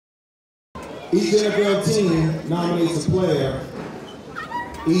Each NFL team nominates a player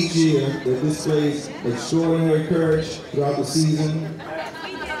each year that displays extraordinary courage throughout the season.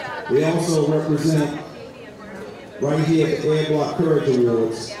 They also represent, right here at the Ed Block Courage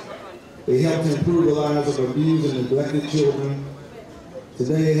Awards, they help to improve the lives of abused and neglected children.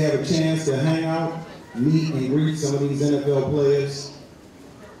 Today they have a chance to hang out, meet and greet some of these NFL players,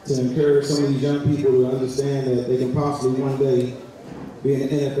 to encourage some of these young people to understand that they can possibly one day be in the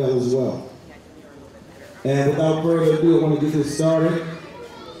NFL as well. And without further ado, I want to get this started.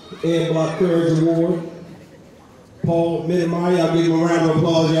 Ed Block Courage Award. Paul Mittemeyer, I'll give him a round of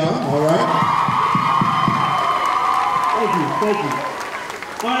applause, y'all. All right. Thank you.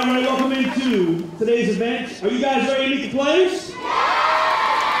 All right, everybody, welcome into today's event. Are you guys ready to meet the players?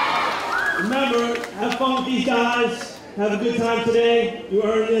 Remember, have fun with these guys. Have a good time today. You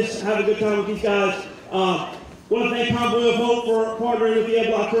earned this. Have a good time with these guys. Want to thank Convoy of Hope for partnering with the Ed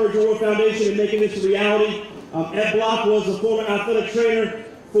Block Courage Award Foundation and making this a reality. Ed Block was a former athletic trainer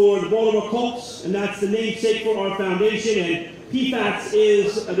for the Baltimore Colts, and that's the namesake for our foundation. And PFATS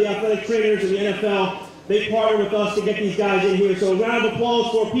is the athletic trainers in the NFL. They partner with us to get these guys in here. So a round of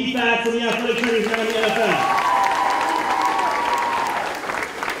applause for PFATS and the athletic trainers around the NFL.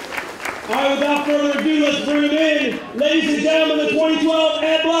 All right, without further ado, let's bring them in. Ladies and gentlemen, the 2012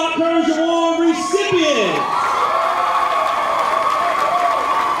 Ed Block Courage Award recipients.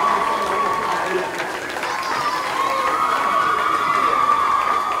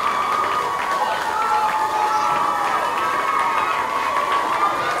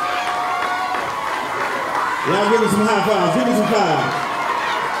 Y'all give me some high fives. Give me some fives.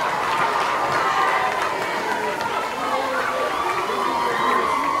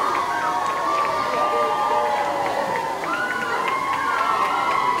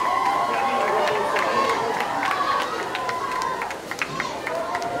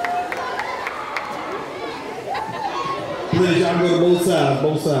 Please, y'all go to both sides,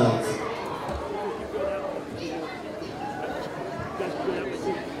 both sides.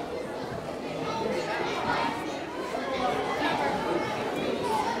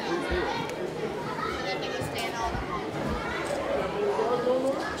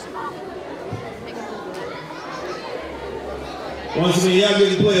 Once again, y'all give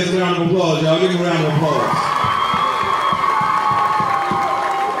the players a round of applause, y'all. Give them a round of applause.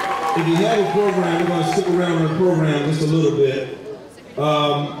 If you have a program, we're going to stick around in the program just a little bit.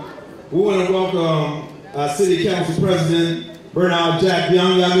 We want to welcome our City Council President, Bernard Jack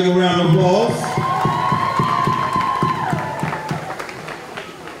Young. Y'all give him a round of applause.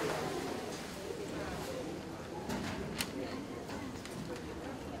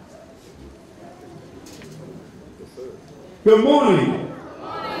 Good morning.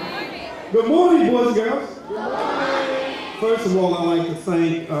 Good morning, boys and girls. Good morning. First of all, I'd like to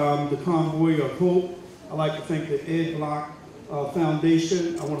thank the Convoy of Hope. I'd like to thank the Ed Block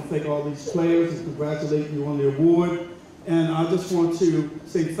Foundation. I want to thank all these players and congratulate you on the award. And I just want to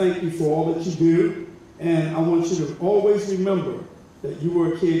say thank you for all that you do. And I want you to always remember that you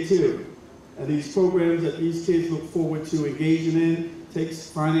were a kid too. And these programs that these kids look forward to engaging in takes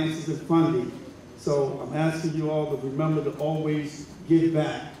finances and funding. So I'm asking you all to remember to always give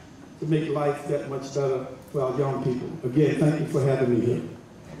back to make life that much better for our young people. Again, thank you for having me here.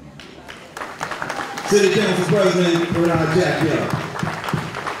 City Council President Bernard Jack Young.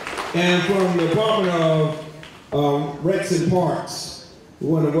 And from the Department of Recs and Parks, we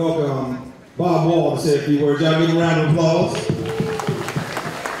want to welcome Bob Wall to say a few words. Y'all give him a round of applause.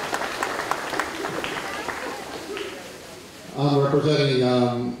 I'm representing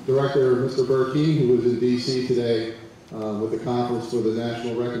Director Mr. Burkeen, who was in D.C. today with the conference for the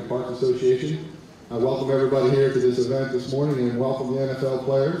National Rec and Parks Association. I welcome everybody here to this event this morning and welcome the NFL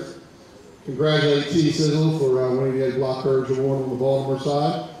players. Congratulate T. Sizzle for winning the Ed Block Courage Award on the Baltimore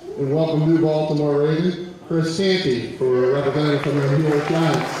side. And welcome New Baltimore Raven, Chris Canty, for representing from the New York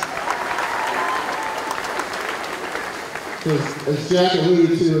Giants. As Jack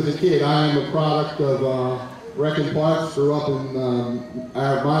alluded to as a kid, I am a product of Rec and Parks. Grew up in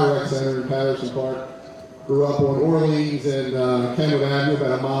my rec center in Patterson Park. Grew up on Orleans and Kenwood Avenue,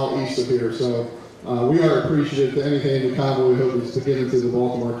 about a mile east of here. So we are appreciative to anything the Convoy Hope is to get into the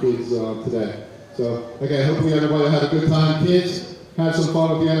Baltimore kids today. So again, hopefully everybody had a good time. Kids, had some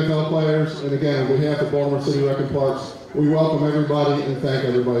fun with the NFL players. And again, on behalf of Baltimore City Rec and Parks, we welcome everybody and thank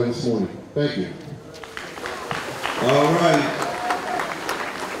everybody this morning. Thank you. All right.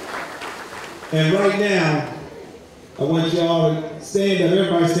 And right now, I want y'all to stand up.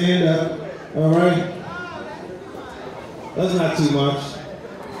 Everybody stand up. All right? That's not too much.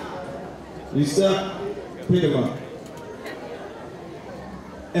 You step, pick them up.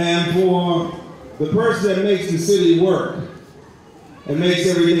 And for the person that makes the city work and makes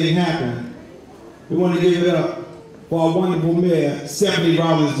everything happen. We want to give it up for our wonderful mayor, Stephanie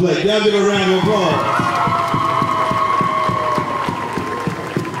Rawlings-Blake. Y'all give her a round of applause.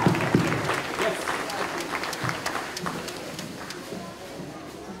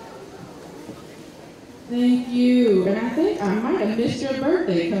 Thank you. And I think I might have missed your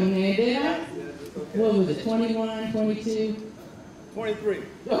birthday coming in, did I? What was it, 21, 22? 23.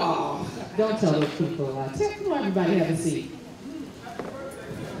 Oh, don't tell those people that. Tell everybody have a seat.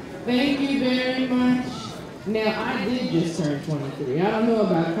 Thank you very much. Now, I did just turn 23. I don't know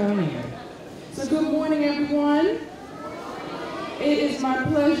about coming. So good morning, everyone. It is my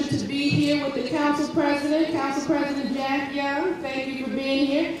pleasure to be here with the Council President Jack Young. Thank you for being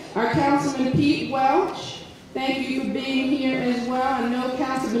here. Our Councilman Pete Welch, thank you for being here as well. I know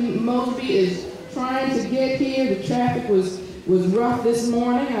Councilman Mosby is trying to get here. The traffic was rough this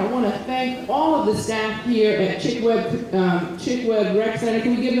morning. I want to thank all of the staff here at Chickweb Rec Center.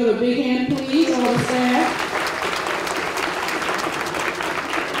 Can we give another big hand, please, all the staff?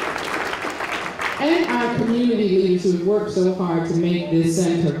 And our community leaders who have worked so hard to make this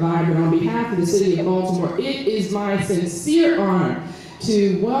center vibrant. On behalf of the City of Baltimore, it is my sincere honor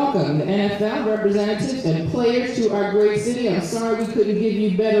to welcome the NFL representatives and players to our great city. I'm sorry we couldn't give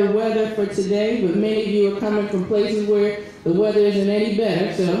you better weather for today, but many of you are coming from places where the weather isn't any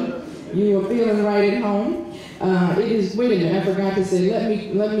better, so you are feeling right at home. Wait a minute, I forgot to say,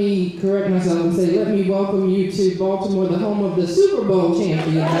 let me correct myself and say, let me welcome you to Baltimore, the home of the Super Bowl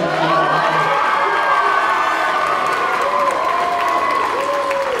champion.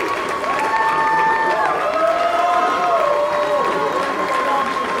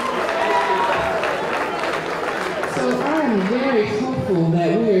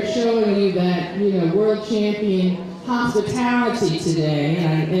 That we are showing you that, world champion hospitality today,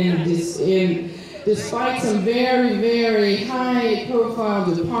 and despite some very, very high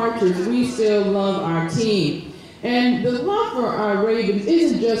profile departures, we still love our team. And the love for our Ravens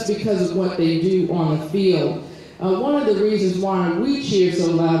isn't just because of what they do on the field. One of the reasons why we cheer so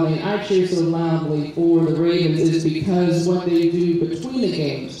loudly, and I cheer so loudly for the Ravens, is because what they do between the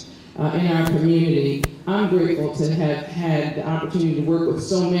games in our community. I'm grateful to have had the opportunity to work with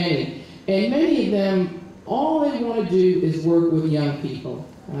so many. And many of them, all they want to do is work with young people.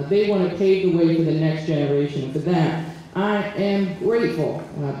 They want to pave the way for the next generation. For that, I am grateful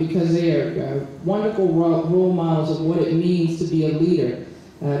because they are wonderful role models of what it means to be a leader.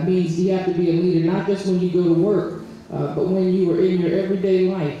 It means you have to be a leader not just when you go to work, but when you are in your everyday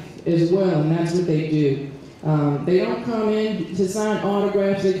life as well, and that's what they do. They don't come in to sign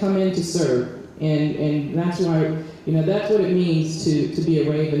autographs, they come in to serve. And that's why, that's what it means to be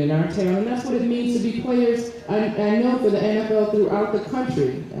a Raven in our town, and that's what it means to be players. I know for the NFL throughout the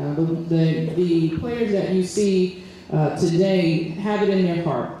country, the players that you see today have it in their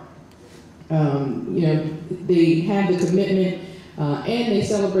heart. They have the commitment and they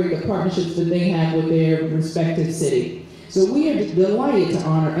celebrate the partnerships that they have with their respective city. So we are delighted to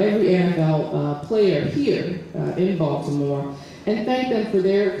honor every NFL player here in Baltimore and thank them for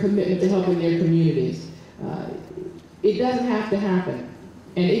their commitment to helping their communities. It doesn't have to happen.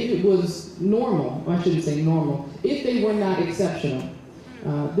 And if it was normal, I shouldn't say normal, if they were not exceptional,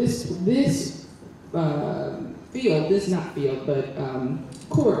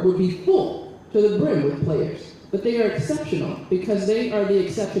 court would be full to the brim with players. But they are exceptional because they are the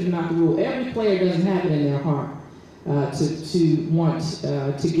exception, not the rule. Every player doesn't have it in their heart to want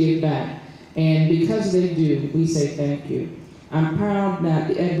to give back. And because they do, we say thank you. I'm proud that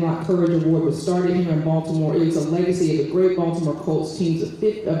the Ed Block Courage Award was started here in Baltimore. It is a legacy of the great Baltimore Colts teams of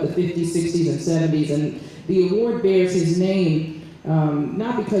the 50s, 60s, and 70s. And the award bears his name,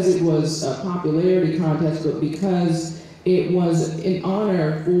 not because it was a popularity contest, but because it was in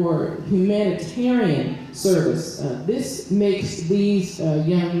honor for humanitarian service. This makes these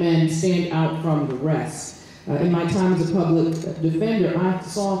young men stand out from the rest. In my time as a public defender, I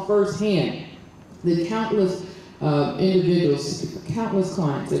saw firsthand the countless individuals, countless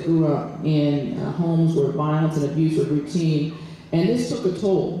clients that grew up in homes where violence and abuse were routine, and this took a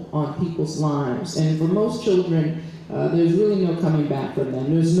toll on people's lives. And for most children, there's really no coming back from them.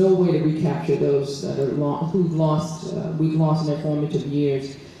 There's no way to recapture those we've lost in their formative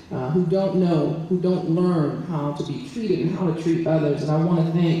years, who don't know, who don't learn how to be treated and how to treat others. And I want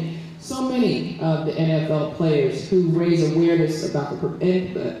to thank so many of the NFL players who raise awareness about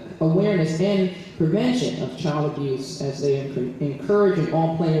awareness and prevention of child abuse as they encourage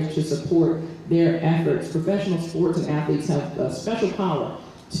all players to support their efforts. Professional sports and athletes have a special power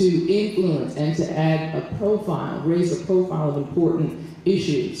to influence and to add a profile, raise a profile of important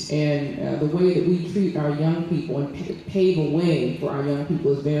issues, and the way that we treat our young people and pave a way for our young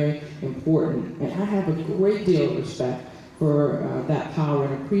people is very important. And I have a great deal of respect for that power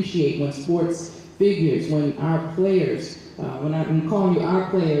and appreciate when sports figures, when our players, when I'm calling you our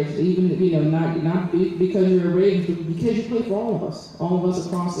players, even, you know, not because you're a Ravens, but because you play for all of us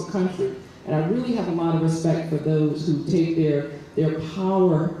across the country. And I really have a lot of respect for those who take their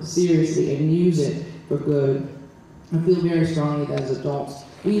power seriously and use it for good. I feel very strongly that as adults,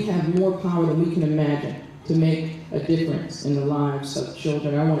 we have more power than we can imagine to make a difference in the lives of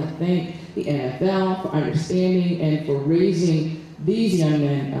children. I want to thank the NFL for understanding and for raising these young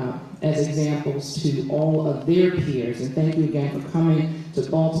men as examples to all of their peers. And thank you again for coming to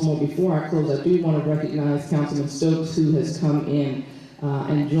Baltimore. Before I close, I do want to recognize Councilman Stokes, who has come in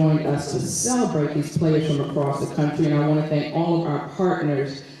and joined us to celebrate these players from across the country. And I want to thank all of our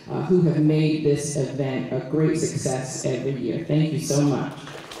partners who have made this event a great success every year. Thank you so much.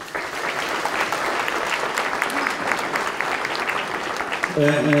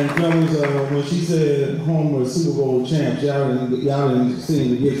 And fellas, when she said home was Super Bowl champs, y'all didn't seem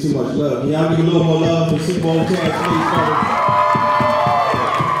to give too much love. Y'all give a little more love for Super Bowl champs, please, fellas.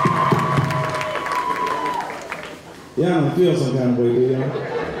 Y'all don't feel some kind of way, do y'all?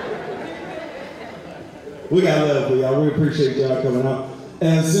 We got love for y'all. We appreciate y'all coming out.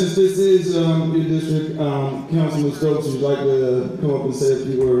 And since this is your district, Councilman Stokes, would you like to come up and say a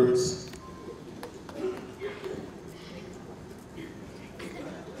few words?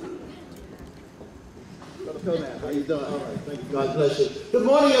 How you doing? All right, thank you. God bless you. Good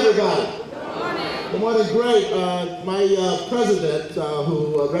morning, everybody. Good morning. Good morning. Great. My president,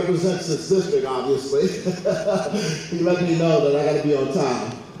 who represents this district, obviously, he let me know that I got to be on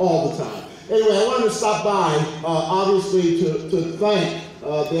time all the time. Anyway, I wanted to stop by, obviously, to thank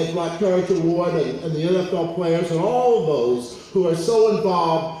the Black Courage Award and the NFL players and all of those who are so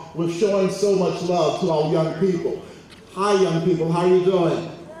involved with showing so much love to our young people. Hi, young people. How are you doing?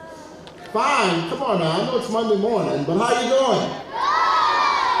 Fine. Come on now. I know it's Monday morning, but how you doing?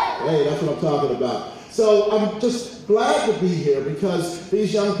 Hey, that's what I'm talking about. So I'm just glad to be here because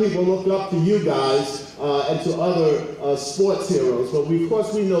these young people look up to you guys and to other sports heroes. But of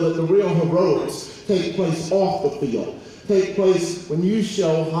course we know that the real heroics take place off the field. Take place when you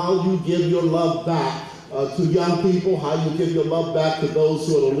show how you give your love back to young people, how you give your love back to those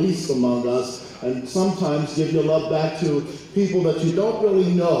who are the least among us, and sometimes give your love back to people that you don't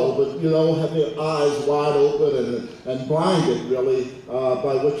really know, but you know, have their eyes wide open and blinded really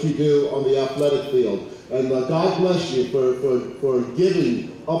by what you do on the athletic field. And God bless you for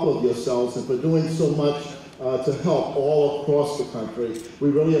giving up of yourselves and for doing so much to help all across the country. We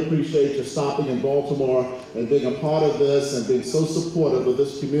really appreciate you stopping in Baltimore and being a part of this and being so supportive of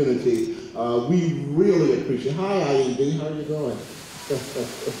this community. We really appreciate it. Hi, IND, how are you doing?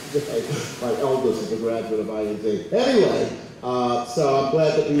 My eldest is a graduate of IND. Anyway, so I'm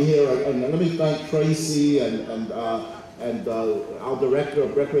glad to be here. And let me thank Tracy and our Director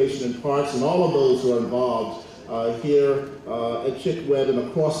of Recreation and Parks and all of those who are involved here at Chickweb and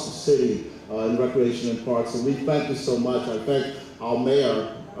across the city in Recreation and Parks. And we thank you so much. I thank our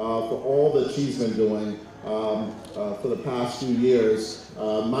mayor for all that she's been doing for the past few years,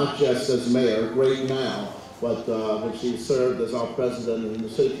 not just as mayor, great now, but when she served as our president and the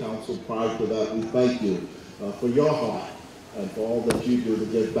city council prior to that. We thank you for your heart and for all that you do to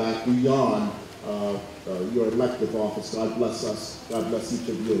give back beyond your elective office. God bless us. God bless each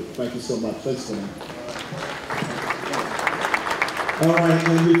of you. Thank you so much. Thanks, man. All right,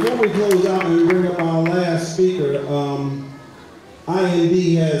 and before we close out and we bring up our last speaker,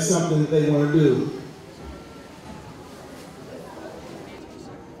 IND has something that they want to do.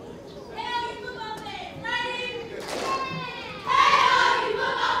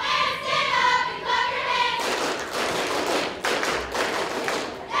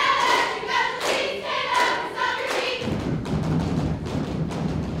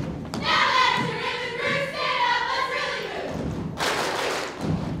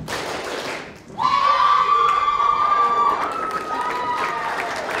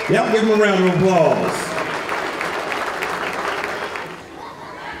 Y'all give them a round of applause.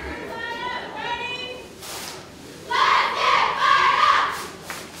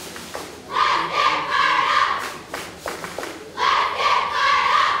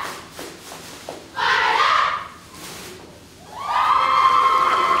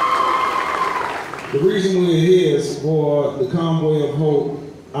 The reason we're here is for the Convoy of Hope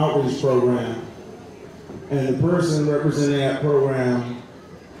outreach program. And the person representing that program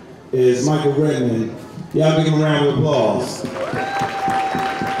is Michael Redmond. Y'all give him a round of applause.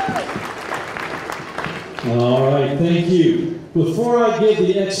 All right, thank you. Before I give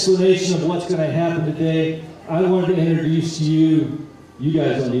the explanation of what's going to happen today, I wanted to introduce to you, you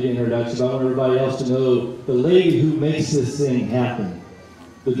guys don't need an introduction, but I want everybody else to know the lady who makes this thing happen.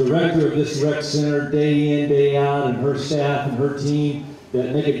 The director of this rec center, day in, day out, and her staff and her team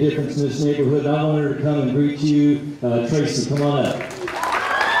that make a difference in this neighborhood. And I want her to come and greet you. Tracy, come on up.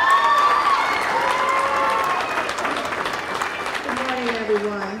 Good morning,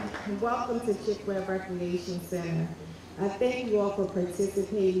 everyone, and welcome to Chickwell Recreation Center. I thank you all for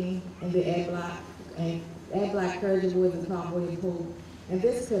participating in the Ed Block Courage Awards and Convoy of Hope. And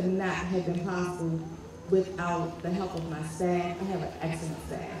this could not have been possible without the help of my staff. I have an excellent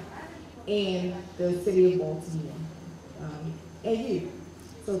staff. And the city of Baltimore. And you.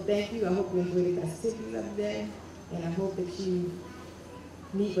 So thank you. I hope you enjoy the festivities of the day. And I hope that you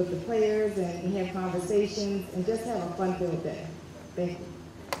meet with the players and have conversations and just have a fun-filled day. Thank you.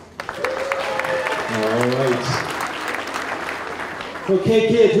 All right. Okay,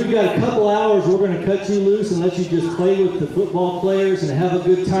 kids, we've got a couple hours. We're going to cut you loose and let you just play with the football players and have a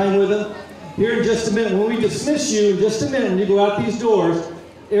good time with them. Here in just a minute, when we dismiss you in just a minute, when you go out these doors,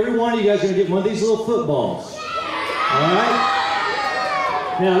 every one of you guys are going to get one of these little footballs. All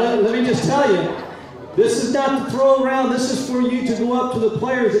right? Now, let me just tell you, this is not to throw around. This is for you to go up to the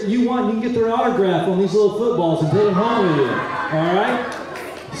players that you want. You can get their autograph on these little footballs and take them home with you. All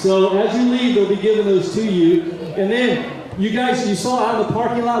right? So as you leave, they'll be giving those to you. And then, you guys, you saw out in the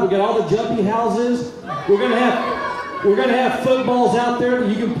parking lot, we got all the jumpy houses. We're gonna have footballs out there that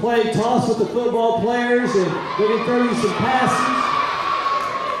you can play toss with the football players, and they can throw you some passes.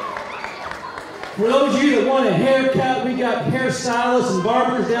 For those of you that want a haircut, we got hairstylists and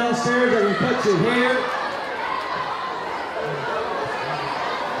barbers downstairs that can cut your hair.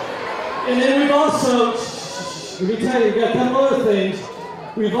 And then we've also, let me tell you, we've got a couple other things.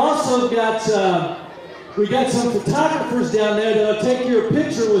 We've also got we got some photographers down there that'll take your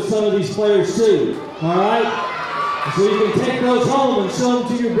picture with some of these players too. All right? So you can take those home and show them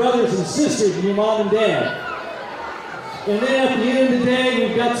to your brothers and sisters and your mom and dad. And then at the end of the day,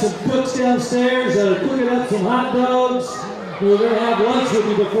 we've got some cooks downstairs that are cooking up some hot dogs. We're going to have lunch with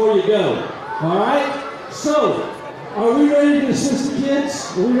you before you go. All right? So, are we ready to dismiss the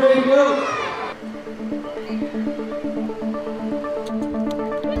kids? Are we ready to go?